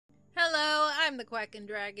I'm the Quacking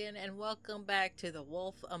Dragon, and welcome back to The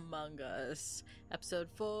Wolf Among Us, Episode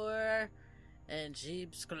 4, in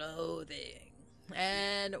Sheep's Clothing.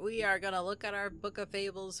 And we are going to look at our Book of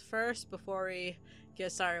Fables first before we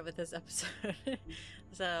get started with this episode.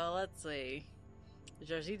 So, let's see. The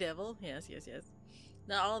Jersey Devil, yes.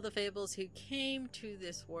 Not all the fables who came to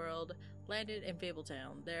this world landed in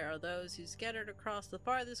Fabletown. There are those who scattered across the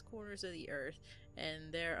farthest corners of the earth,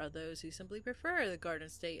 and there are those who simply prefer the Garden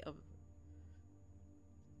State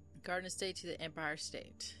to the Empire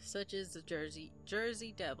State. Such is the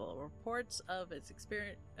Jersey Devil. Reports of its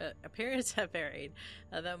appearance have varied,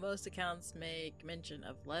 though most accounts make mention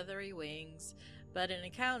of leathery wings, but an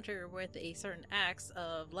encounter with a certain axe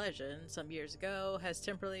of legend some years ago has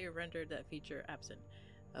temporarily rendered that feature absent.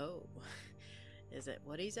 Oh, is it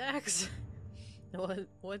Woody's axe? The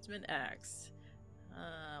woodsman axe.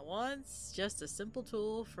 Once just a simple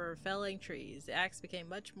tool for felling trees, the axe became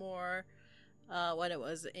much more when it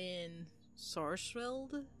was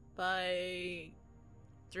ensorcelled by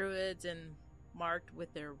druids and marked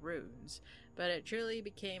with their runes, but it truly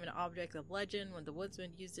became an object of legend when the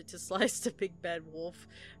woodsman used it to slice the big bad wolf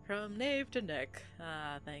from nape to neck.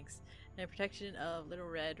 Thanks. And protection of Little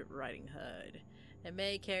Red Riding Hood. It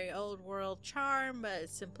may carry old world charm, but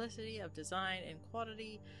its simplicity of design and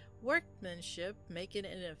quality workmanship make it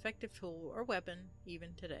an effective tool or weapon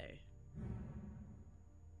even today.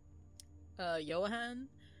 Johan?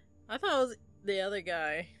 I thought it was the other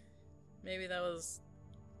guy. Maybe that was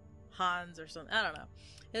Hans or something. I don't know.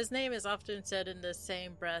 His name is often said in the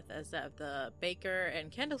same breath as that of the baker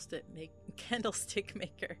and candlestick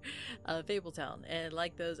maker of Fabletown. And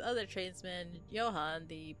like those other tradesmen, Johan,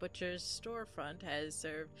 the butcher's storefront, has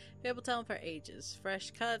served Fabletown for ages.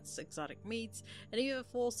 Fresh cuts, exotic meats, and even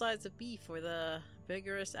full sides of beef for the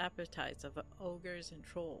vigorous appetites of ogres and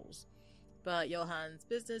trolls. But Johan's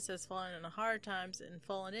business has fallen into hard times and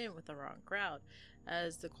fallen in with the wrong crowd.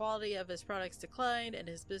 As the quality of his products declined and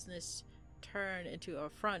his business turned into a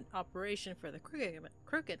front operation for the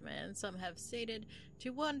crooked man, some have started to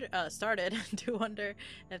wonder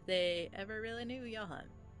if they ever really knew Johan.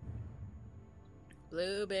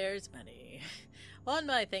 Blue Bear's money. One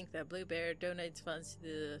might think that Blue Bear donates funds to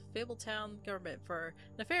the Fabletown government for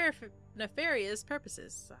nefarious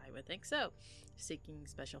purposes. I would think so. Seeking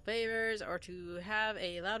special favors or to have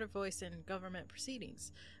a louder voice in government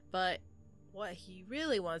proceedings. But what he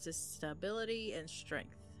really wants is stability and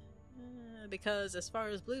strength. Because as far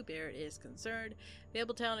as Blue Bear is concerned,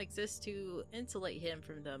 Fabletown exists to insulate him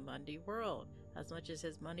from the Mundy world. As much as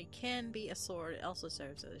his money can be a sword, it also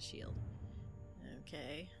serves as a shield.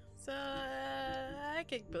 Okay, so I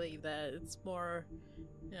can believe that it's more,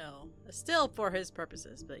 still for his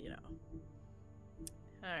purposes, but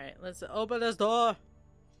Alright, let's open this door.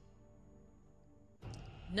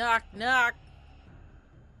 Knock, knock.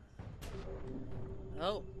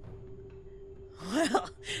 Oh. Well,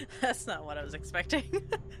 that's not what I was expecting.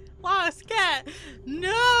 Lost cat!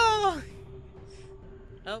 No!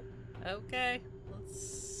 Oh, okay.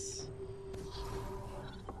 Let's...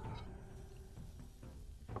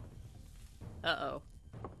 Uh-oh.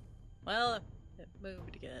 Well, it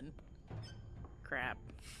moved again. Crap.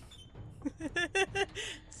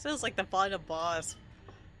 This feels like the final boss.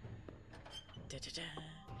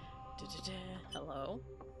 Hello?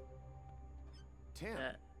 Tim,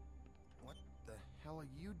 what the hell are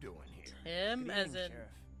you doing here? Tim, Good as evening, in... Sheriff.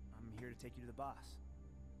 I'm here to take you to the boss.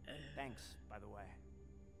 Thanks, by the way,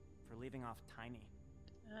 for leaving off Tiny.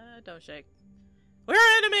 Don't shake. We're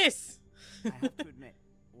enemies! I have to admit,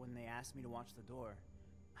 when they asked me to watch the door,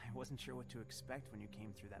 I wasn't sure what to expect when you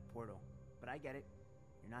came through that portal. But I get it.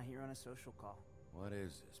 You're not here on a social call. What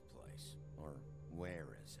is this place? Or where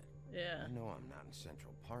is it? Yeah. I know I'm not in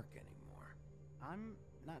Central Park anymore. I'm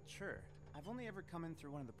not sure. I've only ever come in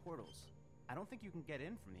through one of the portals. I don't think you can get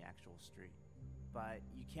in from the actual street. But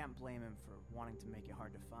you can't blame him for wanting to make it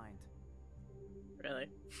hard to find. Really?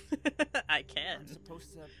 I can. I'm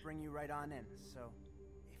supposed to bring you right on in, so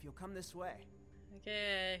if you'll come this way.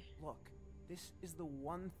 Okay. Look, this is the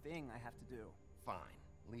one thing I have to do. Fine,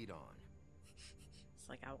 lead on. It's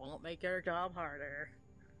like I won't make your job harder.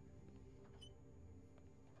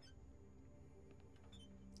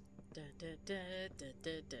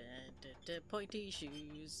 Pointy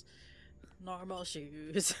shoes. Normal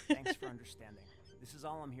shoes. Thanks for understanding. This is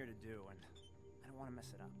all I'm here to do, and I don't want to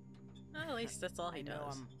mess it up. Well, at least that's all he does. I know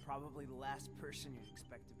I'm probably the last person you'd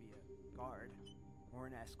expect to be a guard, or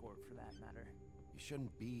an escort for that matter. You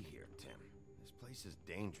shouldn't be here, Tim. This place is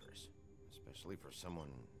dangerous, especially for someone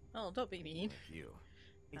Oh, don't be mean. like you.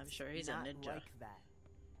 I'm sure he's not a ninja. like that.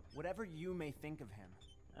 Whatever you may think of him,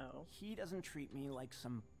 Oh. he doesn't treat me like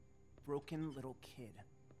some broken little kid.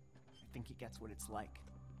 I think he gets what it's like.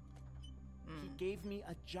 He gave me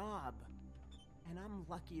a job, and I'm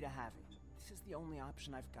lucky to have it. This is the only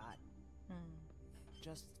option I've got.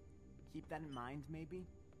 Just keep that in mind, maybe?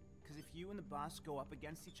 Because if you and the boss go up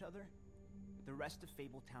against each other, the rest of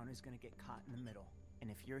Fabletown is going to get caught in the middle. And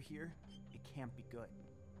if you're here, it can't be good.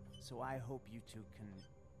 So I hope you two can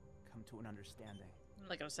come to an understanding. I'm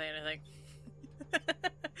not gonna say anything.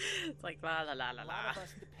 It's like la la la la A la. lot of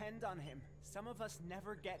us depend on him. Some of us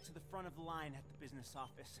never get to the front of the line at the business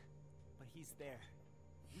office. But he's there.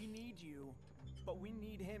 We need you, but we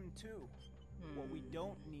need him too. What we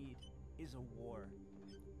don't need is a war.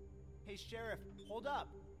 Hey, Sheriff, hold up.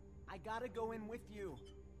 I gotta go in with you.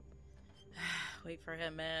 Wait for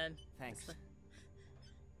him, man. Thanks.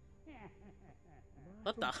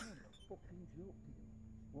 What the?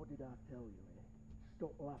 What did I tell you, eh?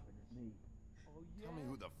 Stop laughing at me. Tell me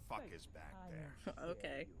who the fuck is back there.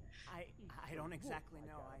 Okay. I don't exactly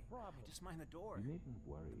know. I just mind the door. You needn't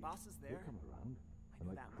worry. The boss is there. He'll come around, I and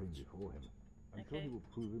know I that trained much. before him. I'm sure he will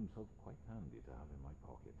prove himself quite handy to have in my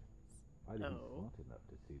pocket. Either he's smart enough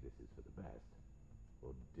to see this is for the best,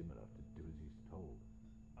 or dim enough to do as he's told.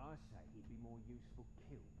 I say he'd be more useful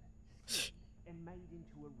killed, skinned, and made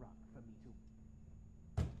into a rug for me to...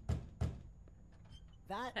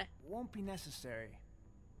 That won't be necessary.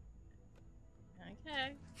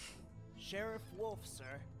 Okay. Sheriff Wolf,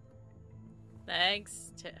 sir.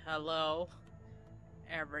 Thanks. Hello,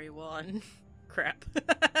 everyone. Crap.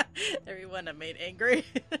 Everyone I made angry.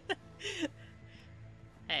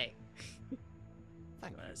 Hey.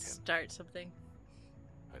 Thank Wanna you, Tim. start something?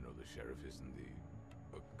 I know the sheriff isn't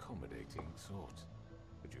the accommodating sort,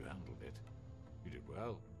 but you handled it. You did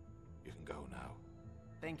well. You can go now.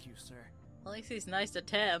 Thank you, sir. At least he's nice to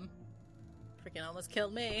Tim. Freaking almost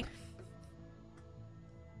killed me.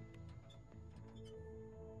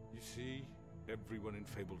 You see, everyone in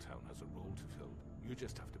Fabletown has a role to fill. You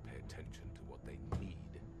just have to pay attention to what they need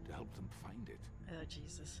to help them find it. Oh,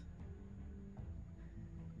 Jesus.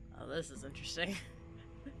 Oh, this is interesting.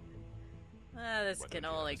 This Why can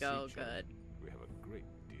don't you only have a go seat, Sheriff? good. We have a great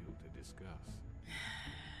deal to discuss.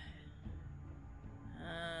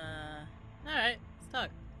 Alright, let's talk.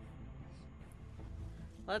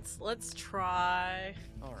 Let's try.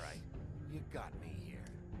 All right, you got me here.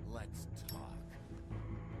 Let's talk.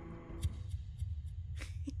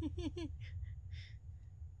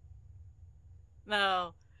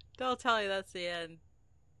 No, don't tell me that's the end.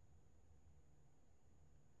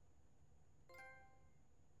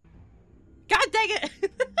 God dang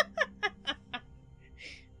it!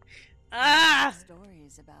 Ah!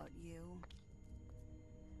 Stories about you.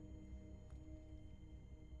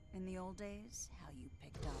 In the old days, how you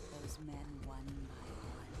picked off those men one by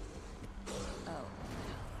one. Oh,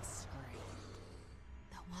 how they screamed.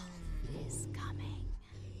 The wolf is coming.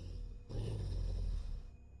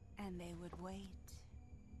 And they would wait,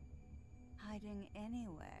 hiding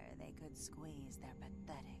anywhere they could squeeze their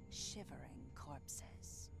pathetic, shivering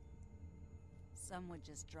corpses. Some would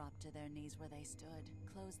just drop to their knees where they stood,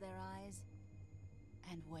 close their eyes,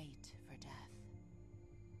 and wait for death.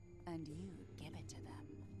 And you'd give it to them.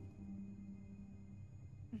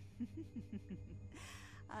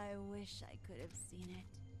 I wish I could have seen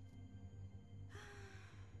it.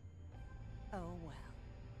 Oh well.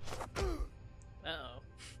 Uh-oh.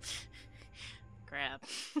 Crap.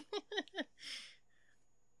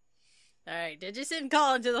 Alright, did you send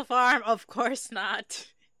Colin to the farm? Of course not.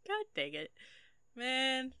 God dang it.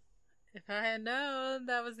 Man, if I had known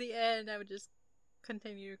that was the end, I would just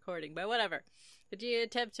continue recording. But whatever. Did you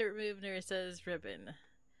attempt to remove Nerissa's ribbon?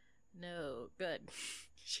 No. Good.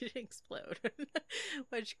 She didn't explode.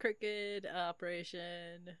 Which crooked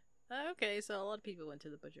operation? Okay, so a lot of people went to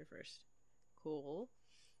the butcher first. Cool.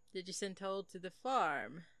 Did you send Toad to the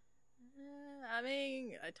farm? I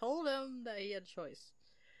mean, I told him that he had a choice.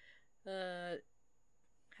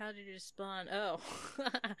 How did you respond? Oh.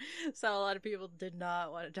 So a lot of people did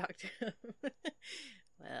not want to talk to him.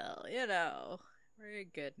 Well, you know, we're a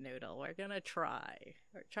good noodle. We're gonna try.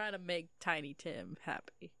 We're trying to make Tiny Tim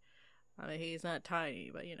happy. I mean, he's not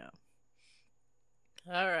tiny, but you know.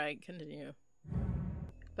 Alright, continue.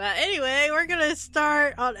 But anyway, we're gonna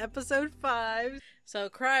start on episode 5. So,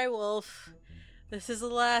 Cry Wolf. This is the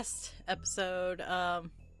last episode.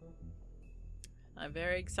 I'm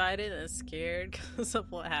very excited and scared because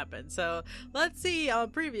of what happened. So, let's see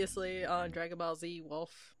previously on Dragon Ball Z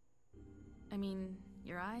Wolf. I mean,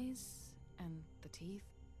 your eyes and the teeth.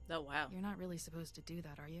 Oh, wow. You're not really supposed to do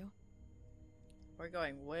that, are you? We're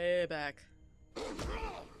going way back.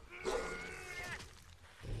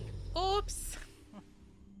 Oops.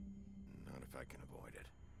 Not if I can avoid it.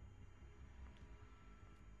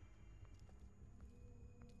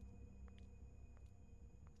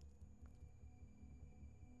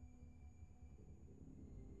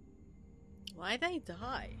 Why they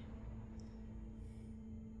die?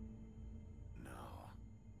 No.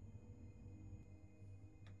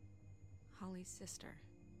 Holly's sister,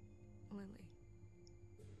 Lily.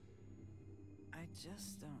 I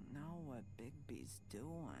just don't know what Bigby's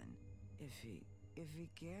doing. If he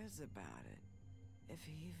cares about it. If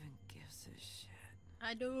he even gives a shit.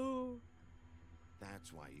 I do.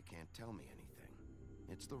 That's why you can't tell me anything.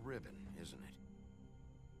 It's the ribbon, isn't it?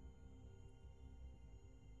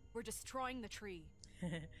 We're destroying the tree.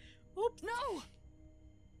 Oops. No!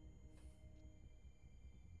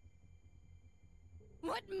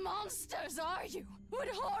 What monsters are you? What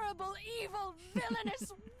horrible, evil,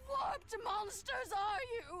 villainous, warped monsters are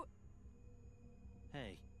you?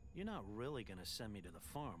 Hey, you're not really gonna send me to the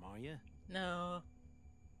farm, are you? No.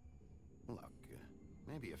 Look,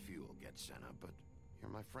 maybe a few will get sent up, but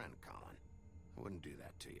you're my friend, Colin. I wouldn't do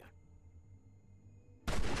that to you.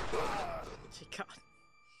 God.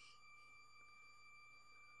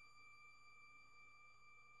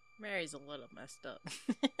 Mary's a little messed up.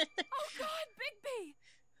 Oh God, Bigby!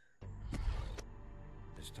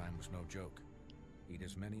 This time was no joke. Eat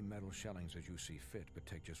as many metal shellings as you see fit, but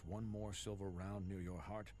take just one more silver round near your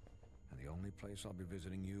heart, and the only place I'll be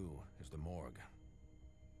visiting you is the morgue.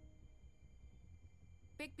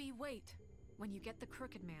 Bigby, wait. When you get the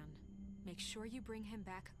Crooked Man, make sure you bring him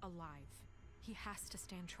back alive. He has to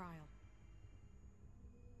stand trial.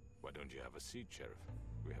 Why don't you have a seat, Sheriff?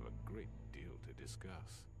 We have a great deal to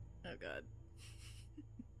discuss. Oh God.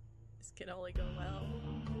 This can only go well.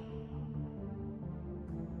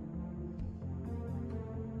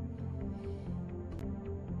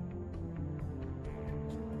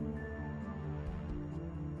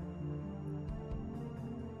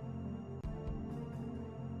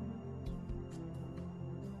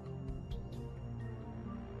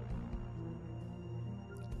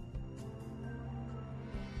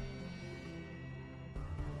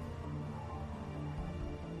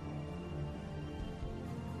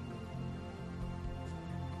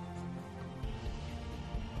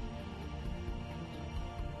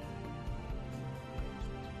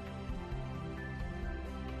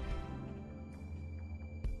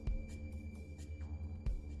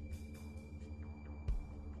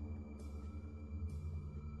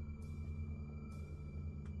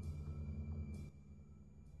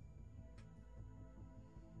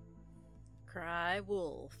 Cry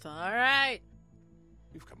wolf. Alright.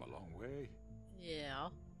 You've come a long way. Yeah.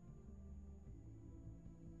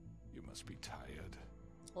 You must be tired.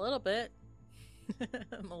 A little bit.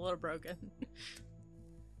 I'm a little broken.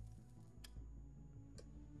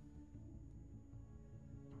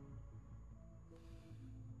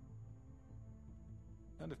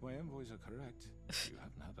 And if my envoys are correct, you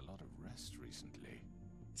haven't had a lot of rest recently.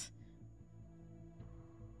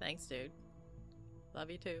 Thanks, dude.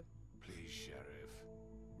 Love you too. Please, Sheriff,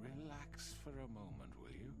 relax for a moment, will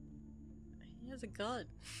you? He has a gun.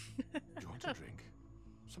 Do you want a drink?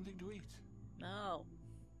 Something to eat? No.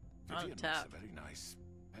 Vivian On makes tap. a very nice,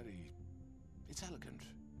 it's elegant.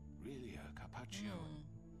 Really a carpaccio.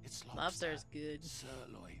 It's Lobster's good.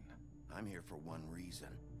 Sirloin. I'm here for one reason,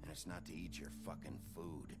 and it's not to eat your fucking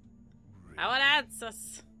food. Really? I want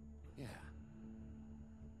answers. Yeah.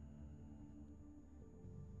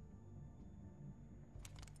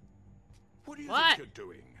 What do you What? think you're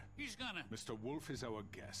doing? He's gonna... Mr. Wolf is our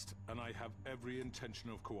guest, and I have every intention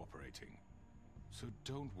of cooperating. So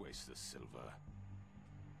don't waste the silver.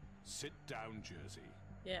 Sit down, Jersey.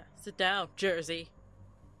 Yeah, sit down, Jersey.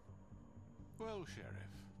 Well,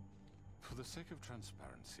 Sheriff, for the sake of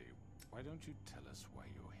transparency, why don't you tell us why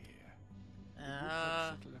you're here? It would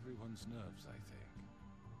help settle everyone's nerves, I think.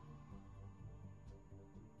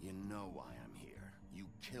 You know why I'm here. You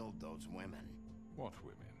killed those women. What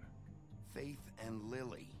women? Faith and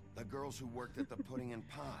Lily, the girls who worked at the Pudding and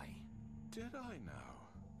Pie. Did I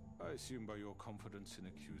now? I assume by your confidence in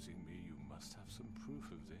accusing me, you must have some proof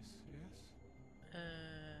of this, yes?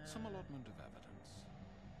 Some allotment of evidence.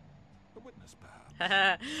 A witness,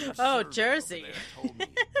 perhaps. Oh, Jersey. Told me you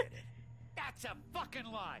did it. That's a fucking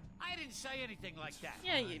lie. I didn't say anything like that.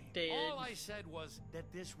 Yeah, you did. All I said was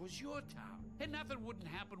that this was your town, and nothing wouldn't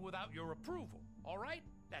happen without your approval. All right?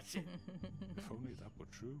 That's it. If only that were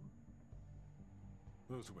true.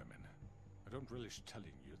 Those women. I don't relish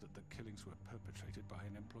telling you that the killings were perpetrated by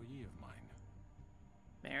an employee of mine.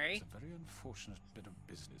 Mary? It's a very unfortunate bit of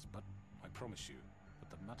business, but I promise you that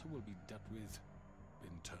the matter will be dealt with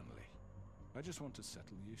internally. I just want to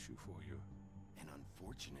settle the issue for you. An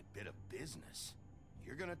unfortunate bit of business?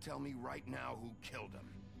 You're gonna tell me right now who killed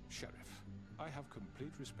him? Sheriff, I have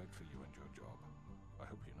complete respect for you and your job. I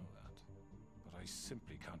hope you know that. But I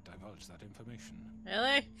simply can't divulge that information.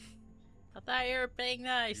 Really? I thought you were being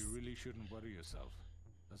nice. You really shouldn't worry yourself.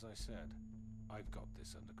 As I said, I've got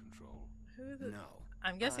this under control. Who the... No.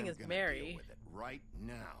 I'm guessing it's Mary. Deal with it right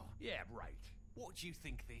now. Yeah, right. What do you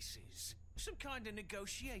think this is? Some kind of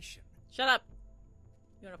negotiation? Shut up.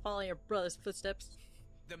 You want to follow your brother's footsteps?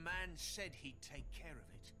 The man said he'd take care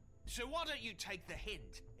of it. So why don't you take the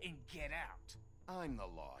hint and get out? I'm the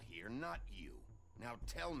law here, not you. Now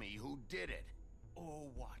tell me who did it. Or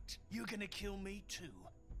what? You gonna kill me too?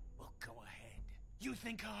 Well, go ahead. You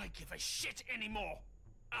think I give a shit anymore?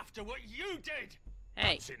 After what you did?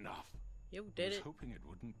 Hey. That's enough. You did it. I was hoping it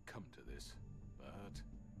wouldn't come to this, but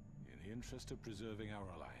in the interest of preserving our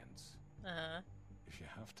alliance, if you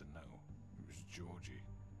have to know, it was Georgie.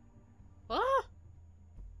 What?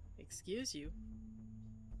 Excuse you.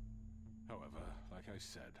 However, like I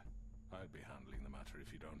said, I'd be handling the matter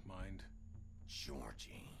if you don't mind.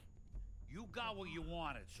 Georgie. You got what you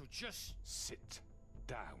wanted, so just... Sit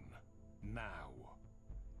down. Now.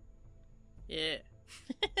 Yeah.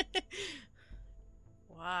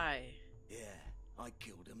 Why? Yeah, I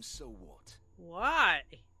killed him, so what? Why?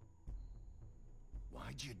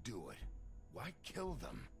 Why'd you do it? Why kill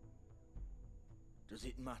them? Does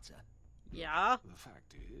it matter? Yeah. The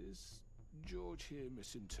fact is, George here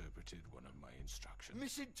misinterpreted one of my instructions.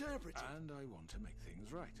 Misinterpreted? And I want to make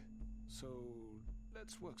things right. So,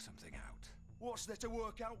 let's work something out. What's there to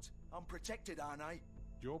work out? I'm protected, aren't I?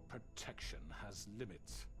 Your protection has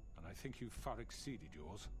limits, and I think you've far exceeded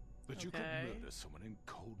yours. But you could murder someone in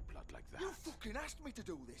cold blood like that. You fucking asked me to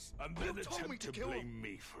do this. And then attempt to blame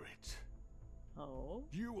me for it. Oh?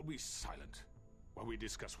 You will be silent while we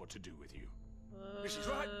discuss what to do with you. This is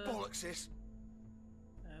right bollocks, sis.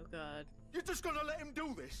 Oh, God. You're just gonna let him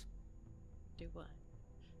do this? Do what?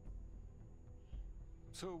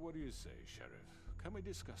 So what do you say, Sheriff? Can we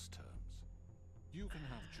discuss terms? You can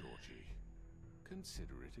have Georgie.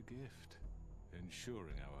 Consider it a gift,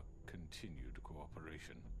 ensuring our continued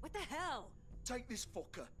cooperation. What the hell? Take this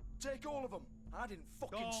fucker. Take all of them. I didn't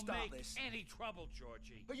fucking start Don't this. make any trouble,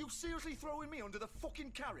 Georgie. Are you seriously throwing me under the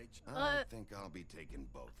fucking carriage? I think I'll be taking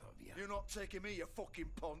both of you. You're not taking me, you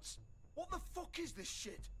fucking ponce. What the fuck is this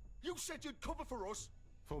shit? You said you'd cover for us.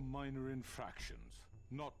 For minor infractions,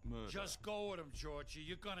 not murder. Just go with him, Georgie.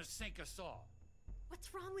 You're gonna sink us all.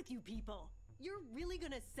 What's wrong with you people? You're really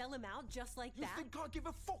gonna sell him out just like that? You think I give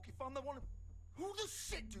a fuck if I'm the one? Who the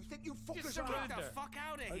shit do you think you fuckers are? Get the fuck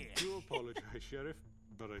out of here! I do apologize, Sheriff,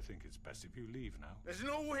 but I think it's best if you leave now. There's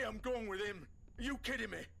no way I'm going with him. Are you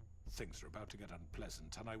kidding me? Things are about to get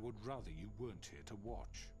unpleasant, and I would rather you weren't here to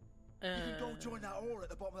watch. You can go join that whore at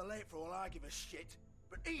the bottom of the lake for all I give a shit.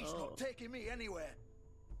 But he's not taking me anywhere.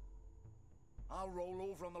 I'll roll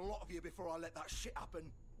over on the lot of you before I let that shit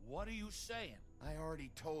happen. What are you saying? I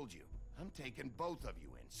already told you. I'm taking both of you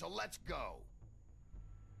in, so let's go.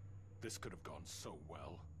 This could have gone so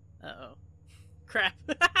well. Uh-oh. Crap.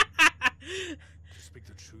 To speak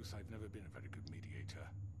the truth, I've never been a very good mediator.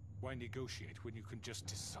 Why negotiate when you can just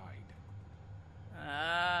decide?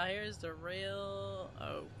 Here's the real...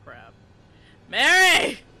 Oh, crap.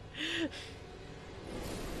 Mary!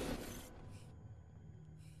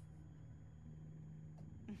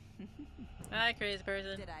 Hi, crazy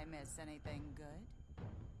person. Did I miss anything good?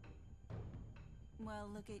 Well,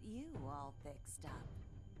 look at you, all fixed up.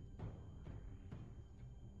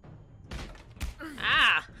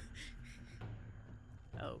 Ah!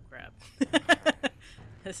 Oh, crap.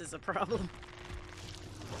 This is a problem.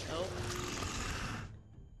 Oh.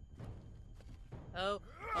 Oh.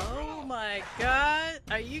 Oh my god!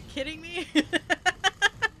 Are you kidding me?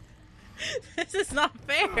 This is not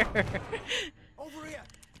fair! Over here!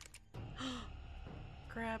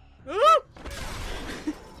 Crap. Ooh!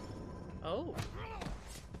 Oh.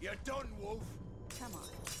 You're done, Wolf. Come on,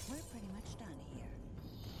 we're pretty much done here.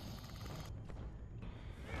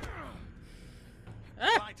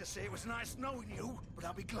 I'd like to say it was nice knowing you, but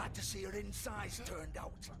I'll be glad to see your insides turned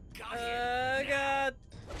out. Oh god.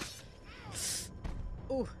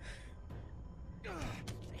 Ooh.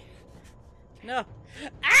 No.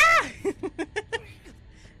 Ah!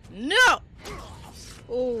 No!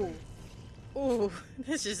 Ooh. Ooh.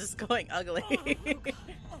 This is just going ugly.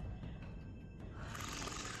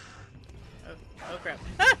 Oh crap.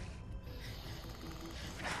 Ah!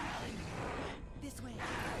 This way.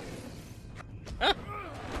 Ah!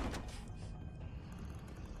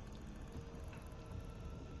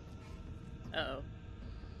 Uh-oh.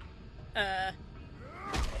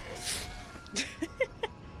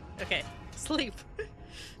 Okay, sleep.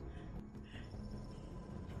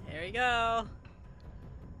 There we go.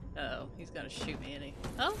 Uh-oh, he's gonna shoot me, isn't he?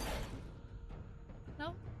 Oh?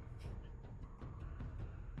 No?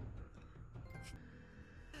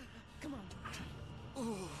 Come on.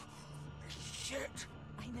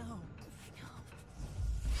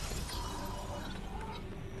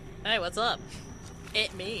 Hey, what's up?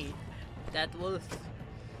 It me, that wolf.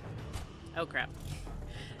 Oh crap!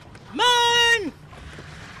 Mine!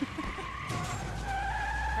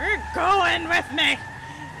 You're going with me.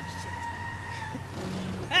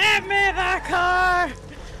 Hand me the car.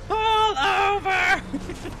 Pull over.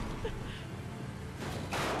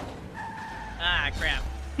 Ah, crap.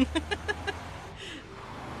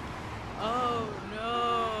 Oh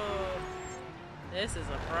no. This is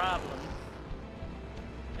a problem.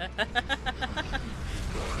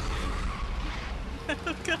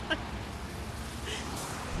 Oh god.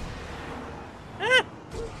 Ah.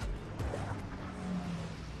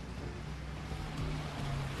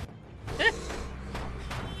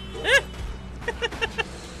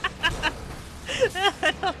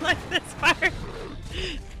 I don't like this part.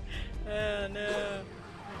 Oh no.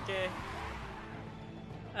 Okay.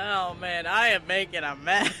 Oh man, I am making a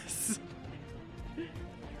mess.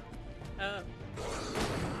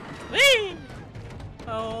 Whee!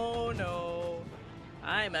 Oh no.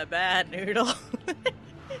 I'm a bad noodle.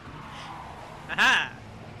 Aha!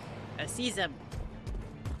 I see them.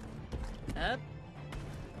 Up.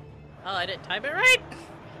 Oh, I didn't time it right?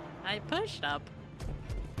 I pushed up.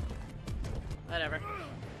 Whatever.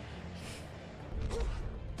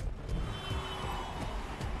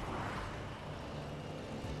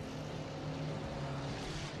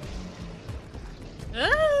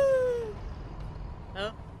 Oh!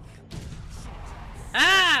 Oh.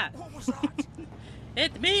 Ah! What was that?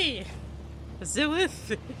 It's me! The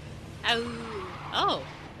wolf! Ow! Oh!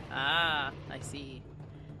 Ah, I see.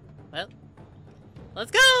 Well,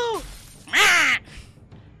 let's go! Rah!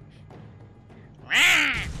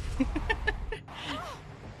 Rah!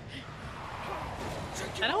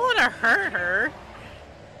 I don't want to hurt her.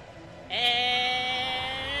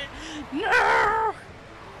 No!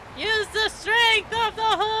 Use the strength of the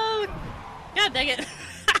hood! God dang it!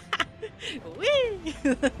 Whee!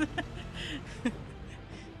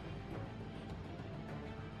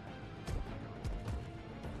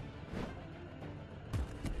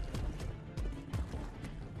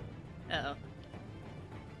 Uh-oh.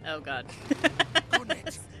 Oh god.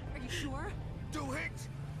 Goodness. Are you sure? Do it!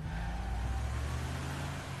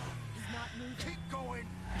 He's not moving. Keep going!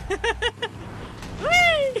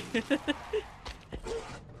 Whee!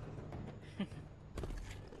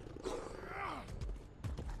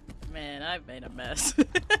 Man, I've made a mess.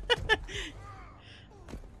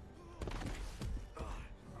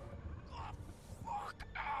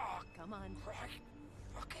 Come on.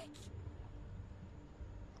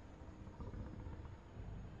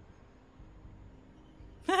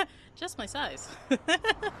 Just my size.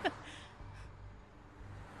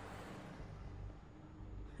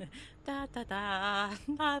 Da da da.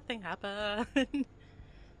 Nothing happened.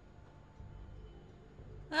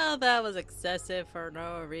 Oh, that was excessive for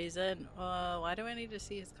no reason. Why do I need to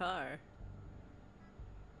see his car?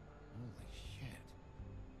 Holy shit.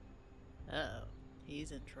 Uh-oh.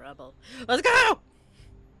 He's in trouble. Let's go!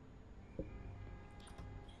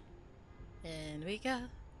 And we go.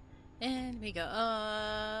 And we go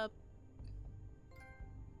up.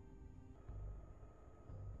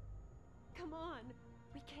 Come on.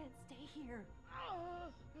 We can't stay here.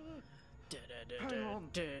 Hang on.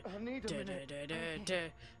 I need a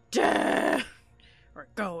minute. We're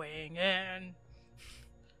going in.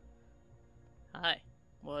 Hi.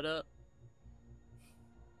 What up?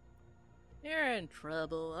 You're in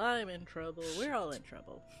trouble. I'm in trouble. We're all in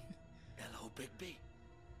trouble. Hello, Bigby.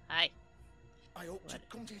 Hi. I hope you'd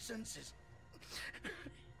come to your senses.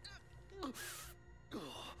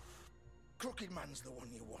 Crooked Man's the one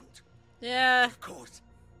you want. Yeah. Of course.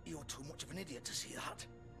 You're too much of an idiot to see that.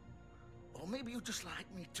 Or maybe you just like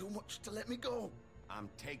me too much to let me go. I'm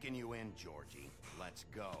taking you in, Georgie. Let's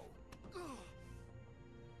go.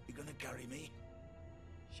 You gonna carry me?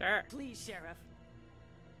 Sure. Please, Sheriff.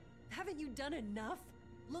 Haven't you done enough?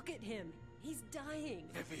 Look at him. He's dying.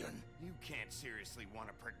 Vivian. You can't seriously want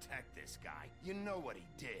to protect this guy. You know what he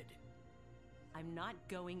did. I'm not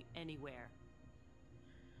going anywhere.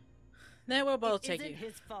 Then we'll both take It you. isn't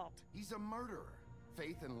his fault. He's a murderer.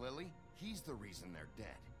 Faith and Lily, he's the reason they're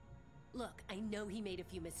dead. Look, I know he made a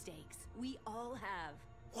few mistakes. We all have.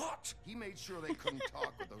 What? He made sure they couldn't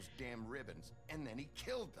talk with those damn ribbons, and then he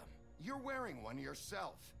killed them. You're wearing one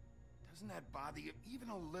yourself. Doesn't that bother you even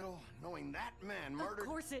a little, knowing that man murdered... Of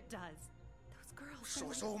course it does. Those girls...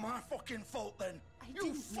 So it's all my fucking fault then? You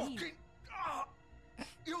didn't fucking... mean-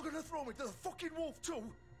 You're gonna throw me to the fucking wolf too?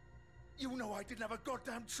 You know I didn't have a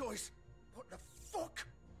goddamn choice. What the fuck?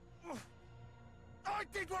 I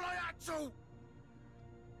did what I had to!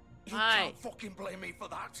 You Hi. can't fucking blame me for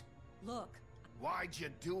that. Look. Why'd you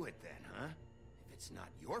do it then, huh? If it's not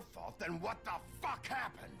your fault, then what the fuck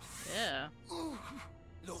happened? Yeah.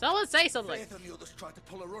 Look, Someone say something. Faith and the others tried to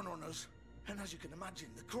pull a run on us. And as you can imagine,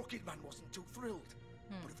 the Crooked Man wasn't too thrilled.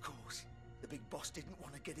 But of course, the big boss didn't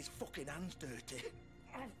want to get his fucking hands dirty.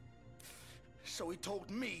 So he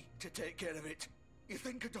told me to take care of it. You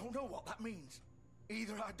think I don't know what that means?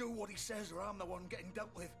 Either I do what he says or I'm the one getting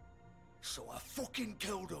dealt with. So I fucking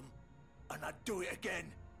killed him. And I'd do it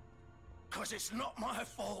again. 'Cause it's not my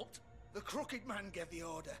fault. The Crooked Man gave the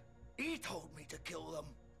order. He told me to kill them.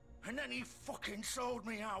 And then he fucking sold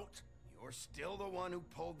me out. You're still the one who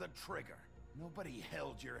pulled the trigger. Nobody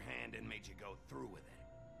held your hand and made you go through with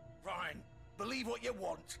it. Fine. Believe what you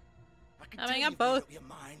want. I can I tell mean, you I'm both. Up your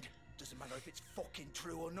mind. Doesn't matter if it's fucking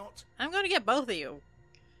true or not. I'm gonna get both of you.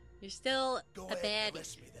 You're still Go a ahead, baddie.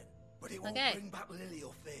 arrest me then. But it won't Okay. bring back Lily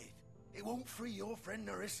or Faith. It won't free your friend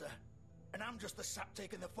Narissa. And I'm just the sap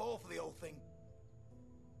taking the fall for the whole thing.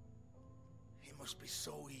 It must be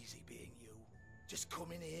so easy being you. Just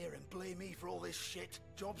come in here and blame me for all this shit.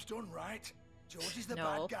 Job's done, right? George is the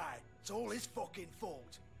No. bad guy. It's all his fucking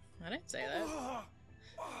fault. I didn't say that.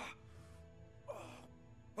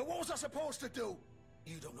 But what was I supposed to do?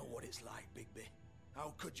 You don't know what it's like, Bigby.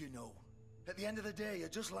 How could you know? At the end of the day, you're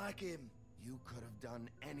just like him. You could have done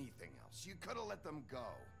anything else. You could have let them go.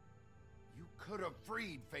 You could have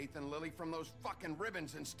freed Faith and Lily from those fucking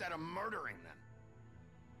ribbons instead of murdering them.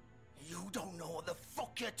 You don't know what the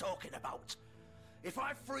fuck you're talking about. If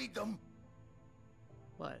I freed them...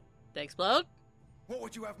 What? They explode? What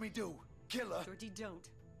would you have me do? Kill her? Georgie, don't.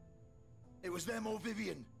 It was them or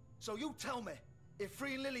Vivian. So you tell me, if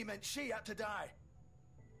freeing Lily meant she had to die.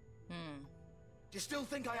 Do you still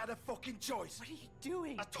think I had a fucking choice? What are you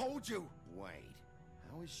doing? I told you. Wait,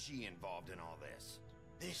 how is she involved in all this?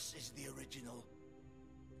 This is the original.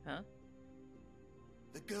 Huh?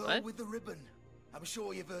 The girl What? with the ribbon. I'm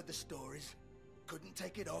sure you've heard the stories. Couldn't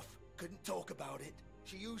take it off, couldn't talk about it.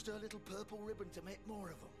 She used her little purple ribbon to make more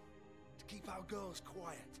of them. To keep our girls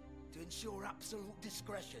quiet. To ensure absolute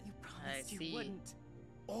discretion. You promised you wouldn't.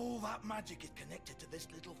 All that magic is connected to this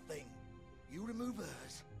little thing. You remove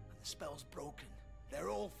hers, and the spell's broken. They're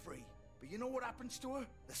all free. But you know what happens to her?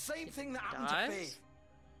 The same thing that happened dies? to Faith.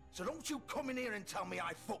 So don't you come in here and tell me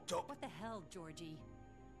I fucked up. What the hell, Georgie?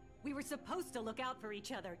 We were supposed to look out for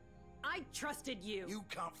each other. I trusted you. You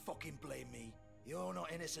can't fucking blame me. You're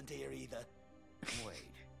not innocent here either.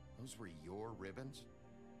 Wait, those were your ribbons?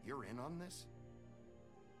 You're in on this?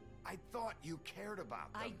 I thought you cared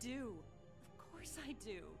about them. I do. Of course I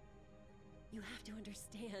do. You have to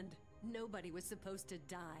understand, nobody was supposed to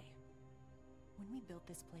die. When we built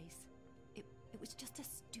this place, it was just a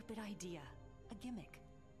stupid idea. A gimmick.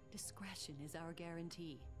 Discretion is our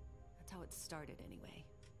guarantee. That's how it started anyway.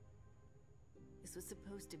 This was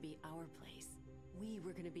supposed to be our place. We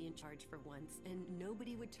were gonna be in charge for once, and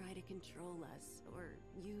nobody would try to control us or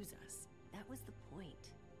use us. That was the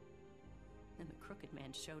point. Then the Crooked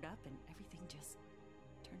Man showed up and everything just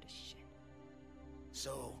turned to shit.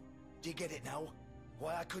 So, do you get it now?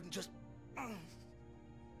 Why I couldn't just...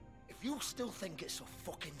 If you still think it's so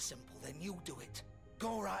fucking simple, then you do it.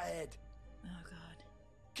 Go right ahead. Oh, God.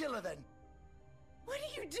 Kill her then. What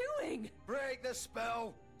are you doing? Break the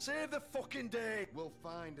spell. Save the fucking day. We'll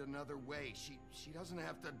find another way. She doesn't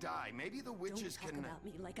have to die. Maybe the witches Don't talk can... about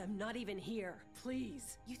me like I'm not even here.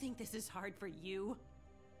 Please. You think this is hard for you?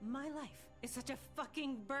 My life is such a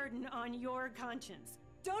fucking burden on your conscience.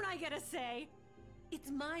 Don't I get a say? It's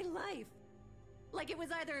my life. Like it was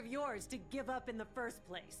either of yours to give up in the first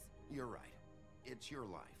place. You're right. It's your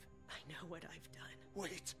life. I know what I've done.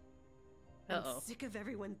 Wait. Uh-oh. I'm sick of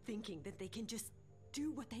everyone thinking that they can just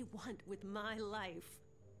do what they want with my life.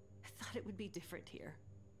 I thought it would be different here.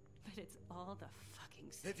 But it's all the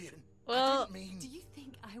fucking same. Vivian, Well, I didn't mean... Do you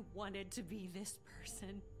think I wanted to be this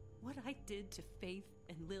person? What I did to Faith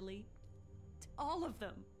and Lily? To all of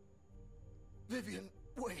them. Vivian,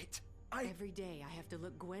 wait. Every day I have to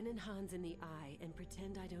look Gwen and Hans in the eye and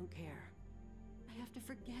pretend I don't care. I have to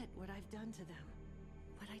forget what I've done to them.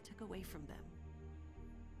 What I took away from them.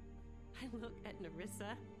 I look at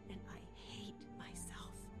Narissa and I hate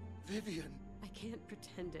myself. Vivian. I can't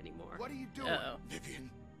pretend anymore. What are you doing? Uh-oh.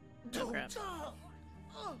 Vivian. Oh, Don't. crap.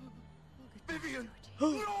 Vivian.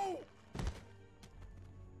 No.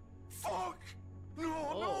 Fuck.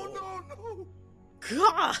 No, no.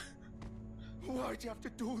 God! Why'd you have to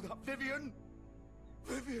do that, Vivian?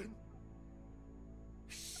 Vivian.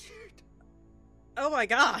 Shit. Oh my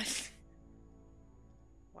gosh.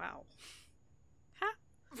 Wow. Huh?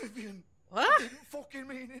 Vivian. What? I didn't fucking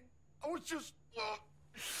mean it. I was just...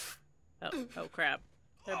 Oh crap.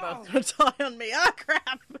 They're both gonna die on me. Oh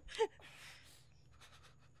crap.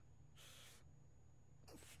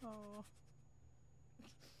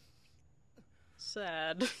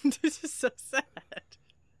 sad. This is so sad.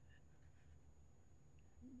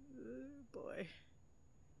 Oh, boy.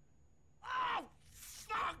 Oh,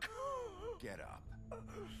 fuck! Get up.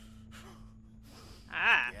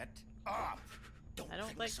 Ah! Get up! I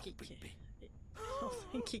don't think so, he can. Bigby. I don't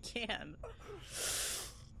think he can.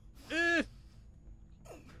 Ugh.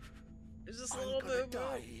 It's just a I'm little gonna bit.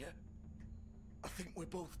 die here. I think we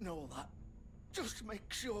both know that. Just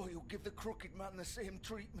make sure you give the crooked man the same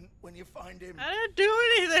treatment when you find him. I didn't do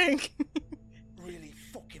anything. Really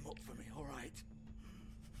fuck him up for me, alright?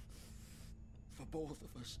 For both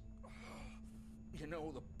of us. You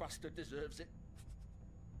know the bastard deserves it.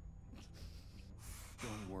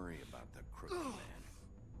 Don't worry about the crooked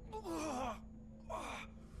man.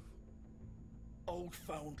 Old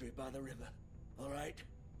foundry by the river, alright?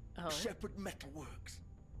 Oh. Shepherd Metalworks.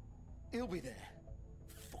 He'll be there.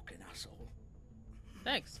 Fucking asshole.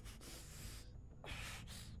 Thanks.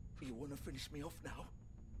 You wanna finish me off now?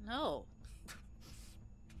 No.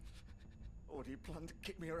 Or do you plan to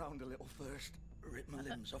kick me around a little first? Rip my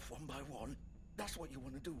limbs off one by one? That's what you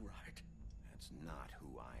wanna do, right? That's not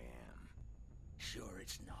who I am. Sure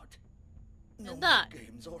it's not. It's No not. more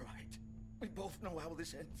games, alright. We both know how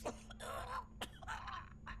this ends.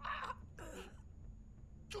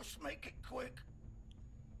 Just make it quick.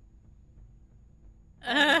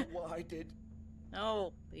 I know what I did.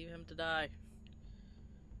 No, leave him to die.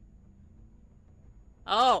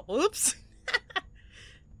 Oh, oops.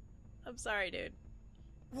 I'm sorry, dude.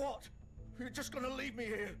 What? You're just gonna leave me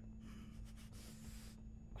here?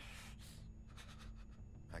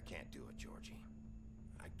 I can't do it, Georgie.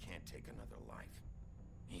 I can't take another life.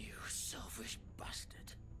 You selfish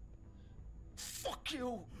bastard. Fuck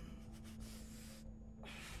you!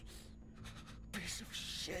 Piece of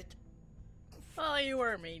shit. Well, you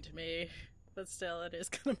were mean to me, but still, it is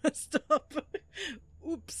kind of messed up.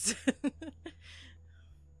 Oops.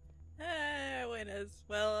 I went as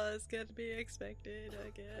well as could be expected,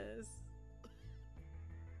 I guess.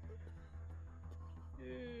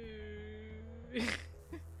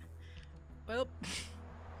 Well.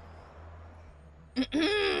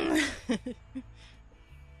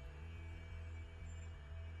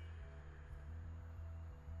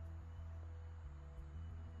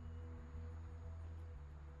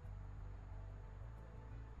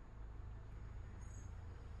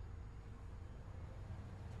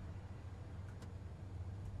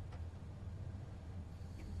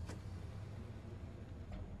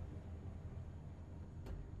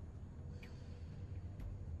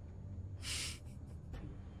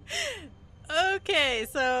 Okay,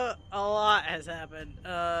 so a lot has happened.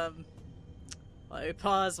 Let me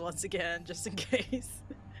pause once again, just in case.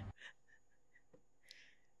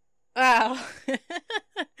 Wow.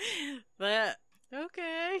 But,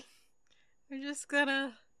 okay. We're just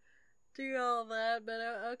gonna do all that, but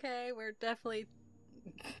okay, we're definitely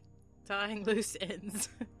tying loose ends.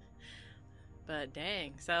 But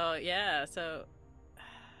dang, so yeah, so...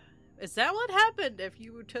 Is that what happened if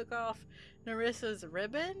you took off Nerissa's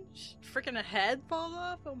ribbon? Freaking a head falls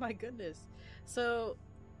off? Oh my goodness. So,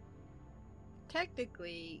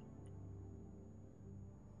 technically,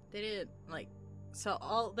 they didn't, like, so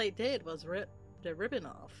all they did was rip the ribbon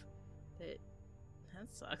off. That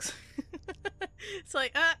sucks. It's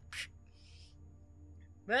like,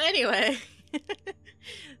 But anyway,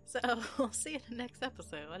 so we'll see in the next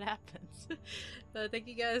episode what happens. But thank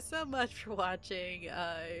you guys so much for watching.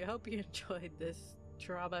 I hope you enjoyed this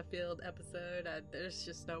trauma-filled episode. There's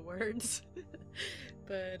just no words.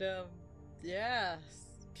 But yeah,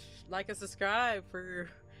 like and subscribe for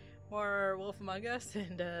more Wolf Among Us,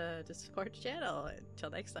 and to support the channel. Until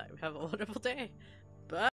next time, have a wonderful day.